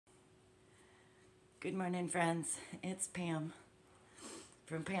Good morning, friends. It's Pam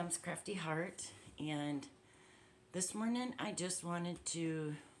from Pam's Crafty Heart, and this morning I just wanted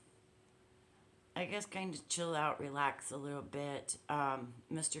to, I guess, kind of chill out, relax a little bit.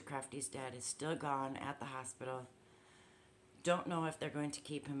 Mr. Crafty's dad is still gone at the hospital. Don't know if they're going to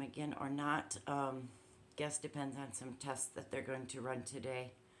keep him again or not. Guess depends on some tests that they're going to run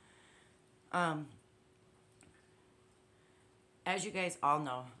today. As you guys all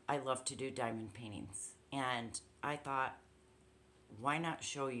know, I love to do diamond paintings, and I thought, why not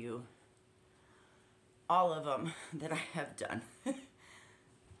show you all of them that I have done.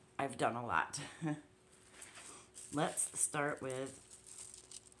 I've done a lot. Let's start with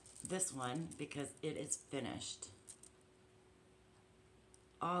this one because it is finished.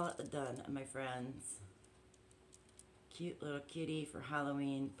 All done, my friends. Cute little kitty for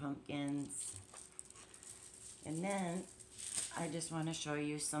Halloween, pumpkins. And then I just want to show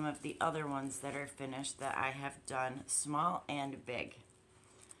you some of the other ones that are finished that I have done, small and big.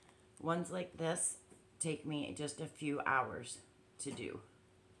 Ones like this take me just a few hours to do.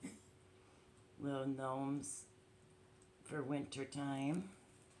 Little gnomes for winter time.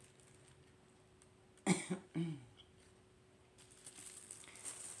 And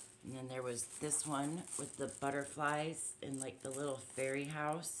then there was this one with the butterflies and like the little fairy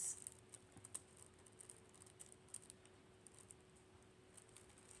house.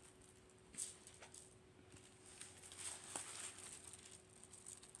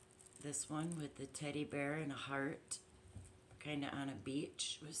 This one with the teddy bear and a heart, kind of on a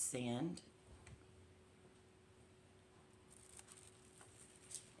beach with sand.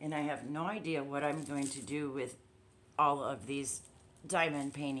 And I have no idea what I'm going to do with all of these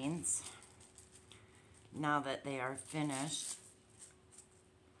diamond paintings now that they are finished.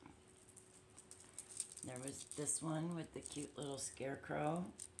 There was this one with the cute little scarecrow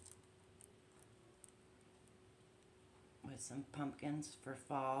with some pumpkins for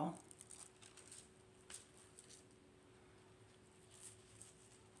fall.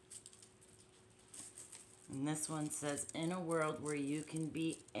 And this one says, in a world where you can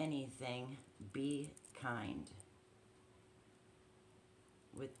be anything, be kind.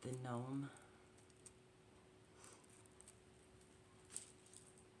 With the gnome.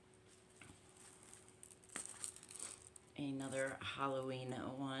 Another Halloween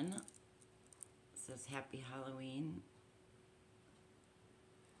one. It says, Happy Halloween.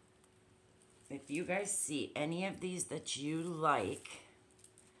 If you guys see any of these that you like,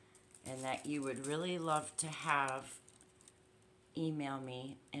 and that you would really love to have, email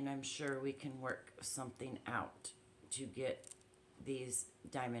me and I'm sure we can work something out to get these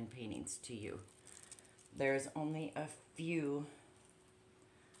diamond paintings to you. There's only a few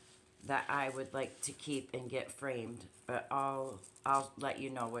that I would like to keep and get framed, but I'll let you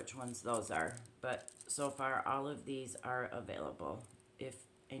know which ones those are. But so far all of these are available if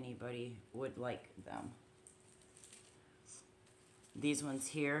anybody would like them. These ones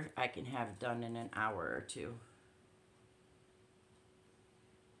here, I can have done in an hour or two.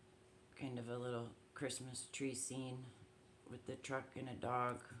 Kind of a little Christmas tree scene with the truck and a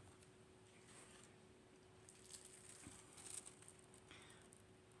dog.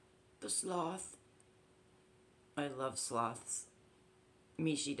 The sloth. I love sloths.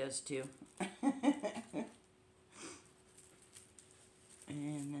 Mishi does too.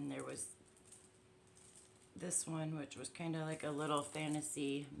 And then there was this one, which was kind of like a little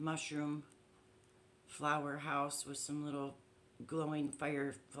fantasy mushroom flower house with some little glowing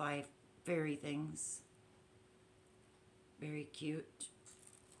firefly fairy things. Very cute.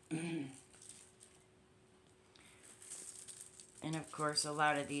 And of course, a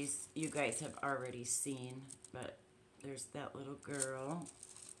lot of these you guys have already seen, but there's that little girl.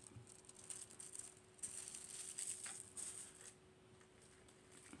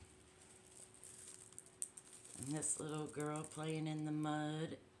 And this little girl playing in the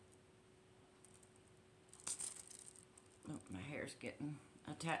mud. Oh, my hair's getting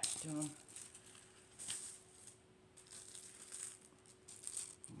attached to him.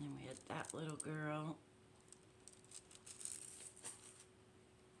 And then we had that little girl.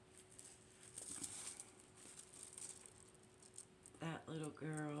 That little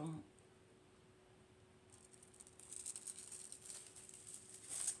girl.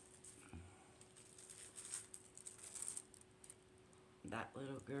 That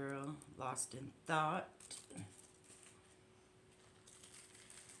little girl, lost in thought.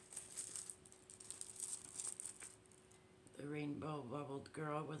 The rainbow bubbled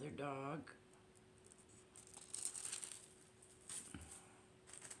girl with her dog.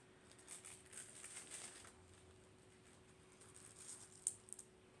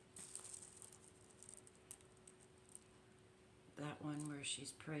 that one where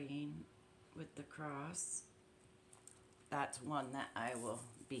she's praying with the cross. That's one that I will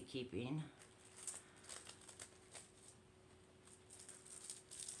be keeping.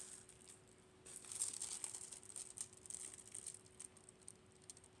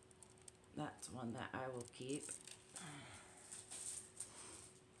 That's one that I will keep.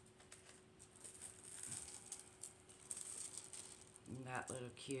 And that little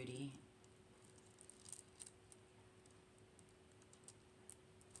cutie.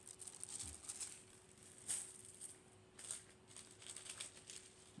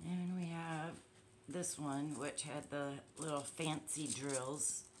 And we have this one, which had the little fancy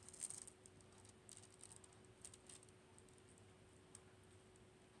drills.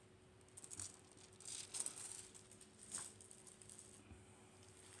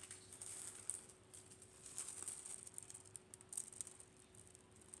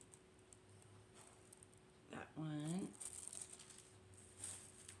 That one.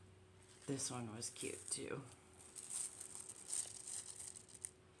 This one was cute too.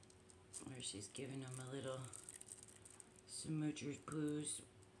 Where she's giving him a little smoocher's poos.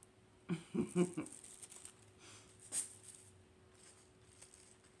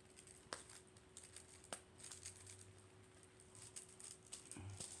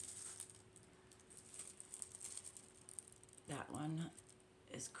 That one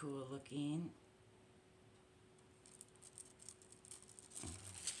is cool looking.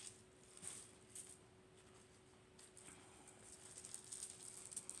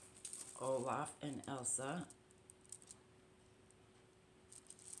 Olaf and Elsa.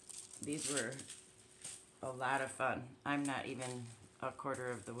 These were a lot of fun. I'm not even a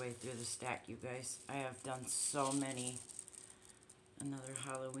quarter of the way through the stack, you guys. I have done so many. Another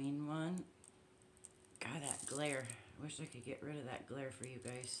Halloween one. God, that glare. I wish I could get rid of that glare for you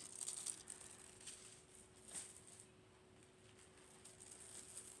guys.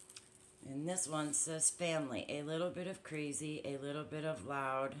 And this one says family. A little bit of crazy, a little bit of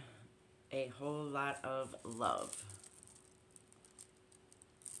loud, a whole lot of love.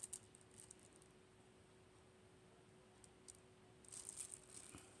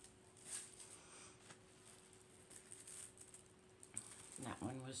 That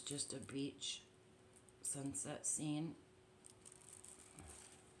one was just a beach sunset scene.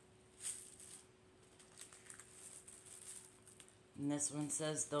 And this one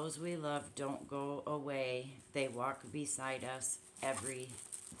says, those we love don't go away. They walk beside us every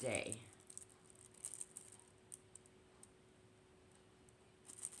day.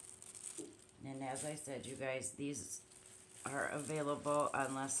 And as I said, you guys, these are available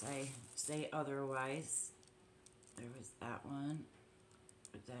unless I say otherwise. There was that one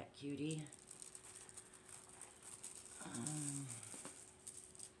with that cutie. Guess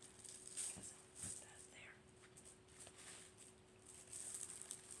I'll put that there.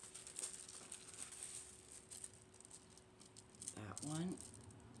 That one.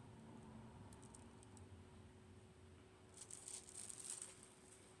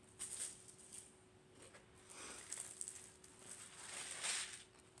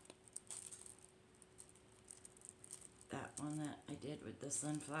 That one that I did with the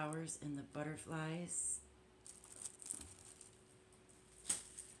sunflowers and the butterflies.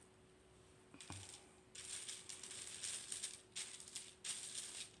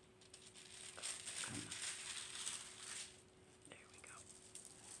 There we go.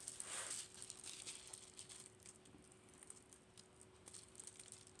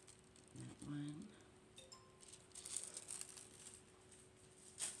 That one.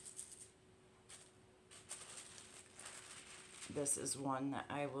 This is one that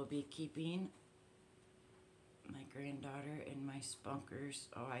I will be keeping. My granddaughter and my spunkers.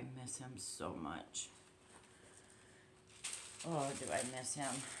 Oh, I miss him so much. Oh, do I miss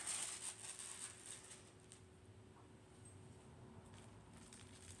him.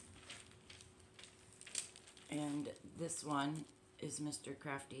 And this one is Mr.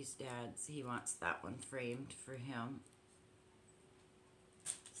 Crafty's dad's. He wants that one framed for him.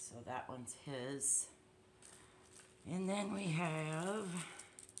 So that one's his. And then we have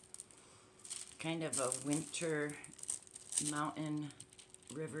kind of a winter mountain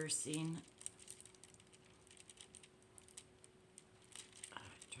river scene.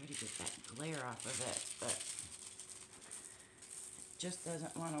 Try to get that glare off of it, but it just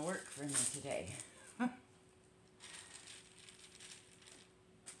doesn't want to work for me today. And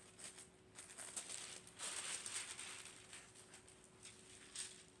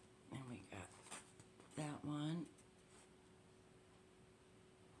we got that one.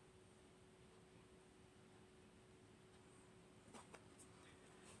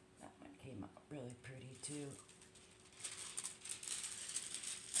 That one came out really pretty too.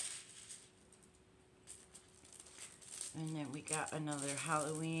 And then we got another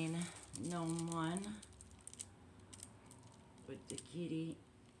Halloween gnome one with the kitty.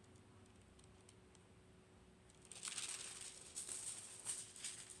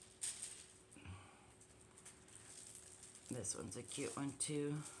 This one's a cute one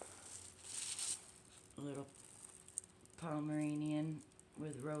too. A little Pomeranian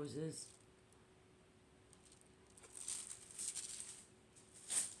with roses.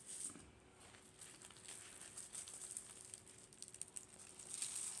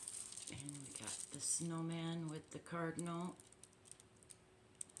 And we got the snowman with the cardinal.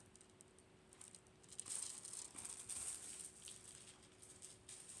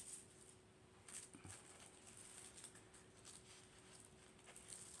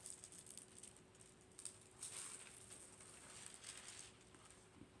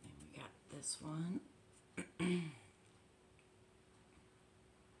 And we got this one.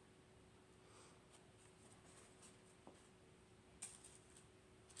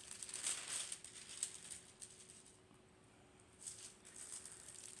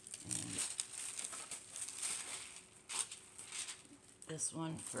 This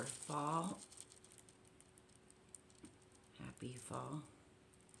one for fall. Happy fall.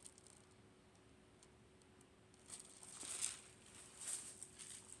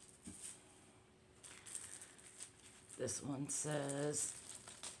 This one says,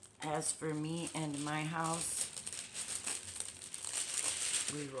 "As for me and my house,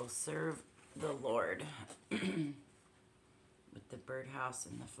 we will serve the Lord." With the birdhouse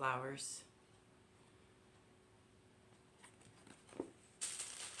and the flowers.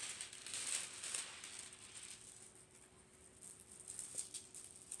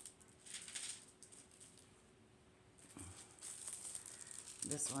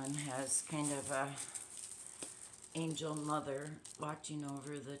 This one has kind of a angel mother watching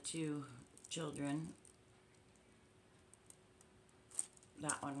over the two children.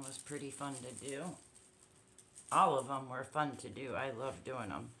 That one was pretty fun to do. All of them were fun to do. I love doing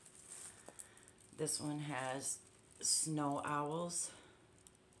them. This one has snow owls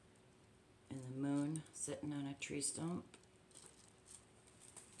and the moon sitting on a tree stump.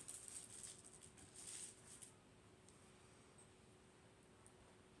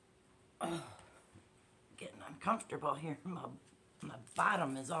 Oh, getting uncomfortable here. My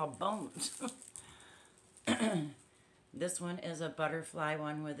bottom is all bones. This one is a butterfly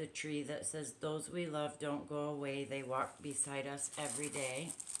one with a tree that says, "Those we love don't go away. They walk beside us every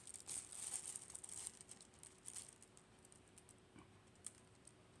day."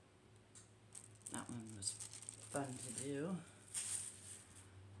 That one was fun to do.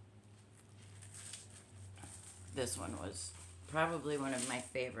 This one was probably one of my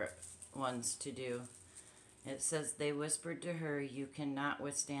favorite ones to do. It says, "They whispered to her, 'You cannot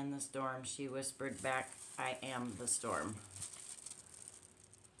withstand the storm.' She whispered back, 'I am the storm.'"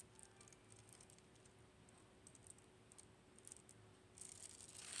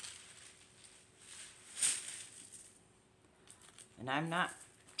 And I'm not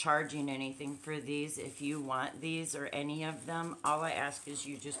charging anything for these. If you want these or any of them, all I ask is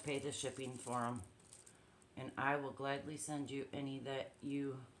you just pay the shipping for them. And I will gladly send you any that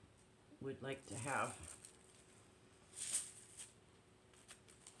you would like to have.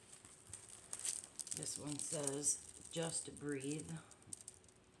 This one says, "Just breathe."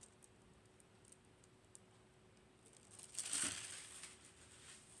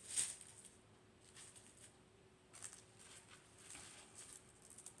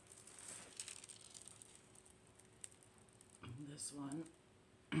 This one.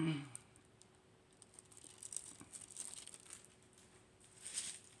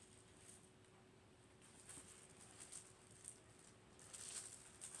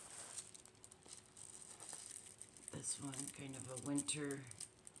 This one, kind of a winter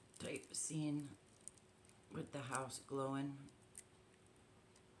type scene with the house glowing.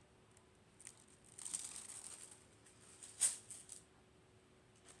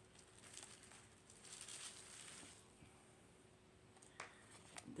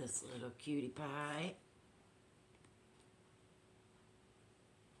 This little cutie pie.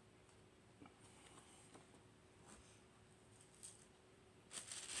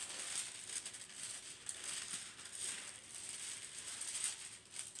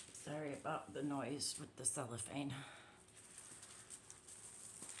 Sorry about the noise with the cellophane.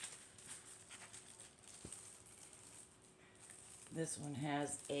 This one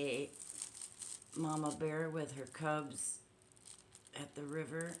has a mama bear with her cubs at the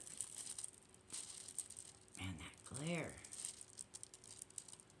river. And that glare.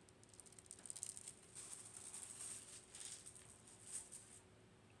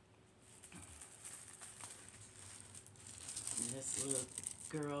 this little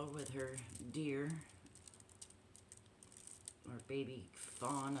girl with her deer or baby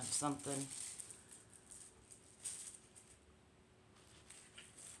fawn of something.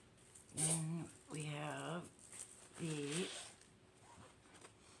 And we have the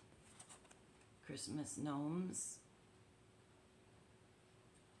Christmas gnomes.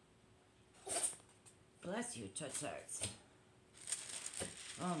 Bless you, Tut-Tarts.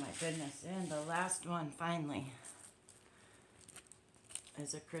 Oh my goodness. And the last one, finally,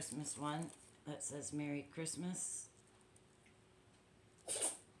 is a Christmas one that says Merry Christmas.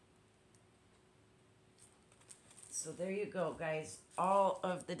 So there you go, guys. All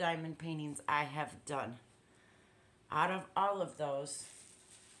of the diamond paintings I have done. Out of all of those,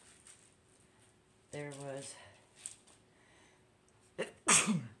 there was...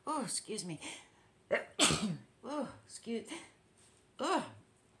 oh, excuse me. oh, excuse... oh,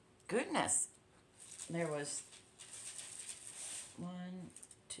 goodness. There was 1,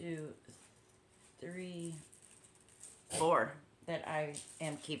 2, 3, 4 that I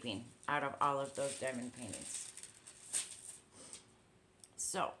am keeping out of all of those diamond paintings.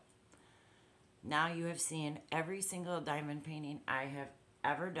 So, now you have seen every single diamond painting I have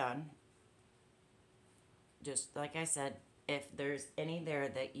ever done. Just like I said, if there's any there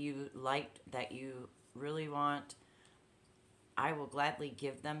that you liked, that you really want, I will gladly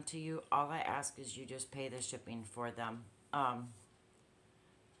give them to you. All I ask is you just pay the shipping for them.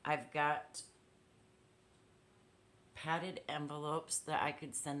 I've got padded envelopes that I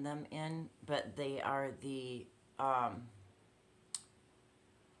could send them in, but they are the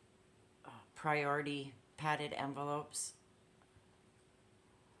priority padded envelopes.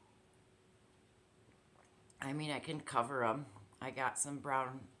 I mean, I can cover them. I got some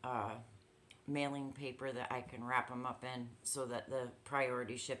brown mailing paper that I can wrap them up in so that the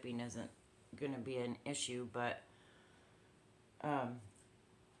priority shipping isn't going to be an issue, but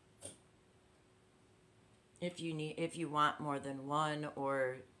if you want more than one,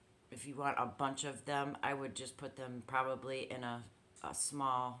 or if you want a bunch of them, I would just put them probably in a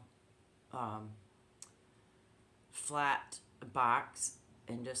small flat box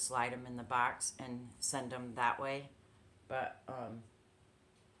and just slide them in the box and send them that way. But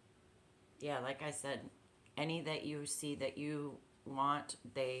yeah, like I said, any that you see that you want,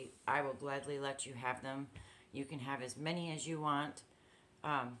 I will gladly let you have them. You can have as many as you want.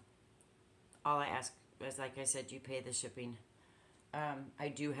 All I ask is, like I said, you pay the shipping. I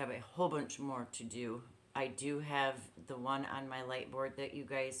do have a whole bunch more to do. I do have the one on my light board that you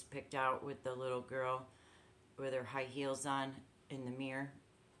guys picked out with the little girl with her high heels on in the mirror.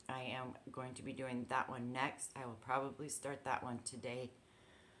 I am going to be doing that one next. I will probably start that one today.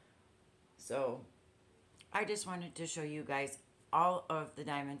 So I just wanted to show you guys all of the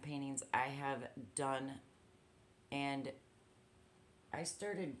diamond paintings I have done. And I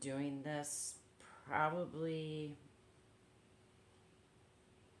started doing this probably...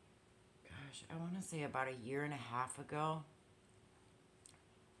 I want to say about 1.5 years ago.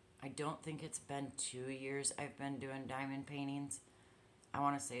 I don't think it's been 2 years I've been doing diamond paintings. I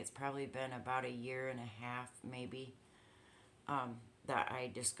want to say it's probably been about 1.5 years, maybe, that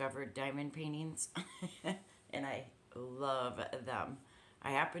I discovered diamond paintings. And I love them.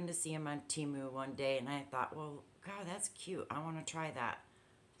 I happened to see them on Temu one day, and I thought, well, God, that's cute. I want to try that.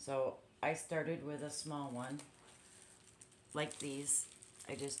 So I started with a small one, like these.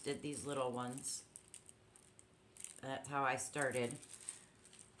 I just did these little ones. That's how I started.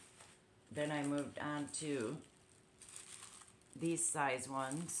 Then I moved on to these size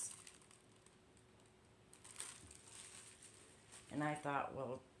ones. And I thought,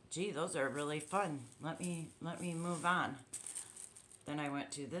 well, gee, those are really fun. Let me move on. Then I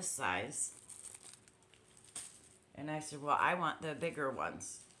went to this size. And I said, well, I want the bigger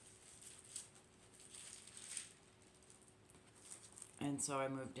ones. And so I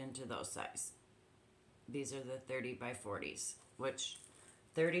moved into those size. These are the 30 by 40s, which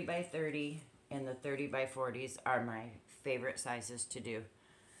 30 by 30 and the 30 by 40s are my favorite sizes to do.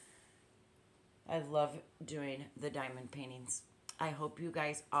 I love doing the diamond paintings. I hope you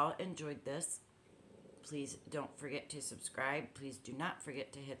guys all enjoyed this. Please don't forget to subscribe. Please do not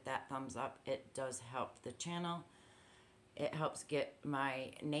forget to hit that thumbs up. It does help the channel. It helps get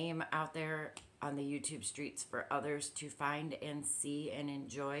my name out there on the YouTube streets for others to find and see and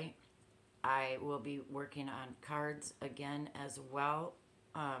enjoy. I will be working on cards again as well.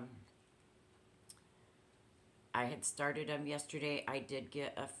 I had started them yesterday. I did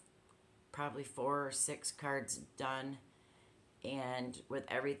get probably 4 or 6 cards done, And with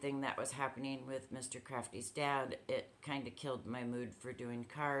everything that was happening with Mr. Crafty's dad, it kind of killed my mood for doing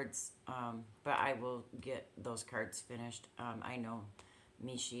cards. But I will get those cards finished. I know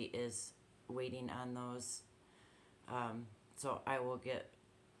Mishi is waiting on those. So I will get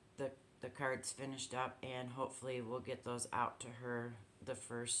the cards finished up, and hopefully we'll get those out to her the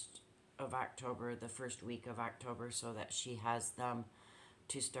 1st of October, the first week of October, so that she has them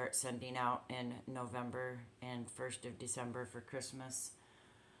to start sending out in November and 1st of December for Christmas.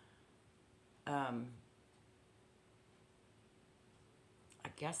 I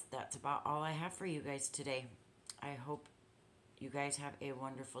guess that's about all I have for you guys today. I hope you guys have a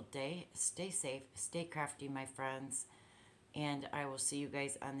wonderful day. Stay safe, stay crafty, my friends, and I will see you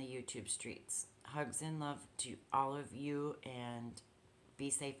guys on the YouTube streets. Hugs and love to all of you, and be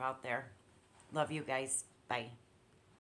safe out there. Love you guys. Bye.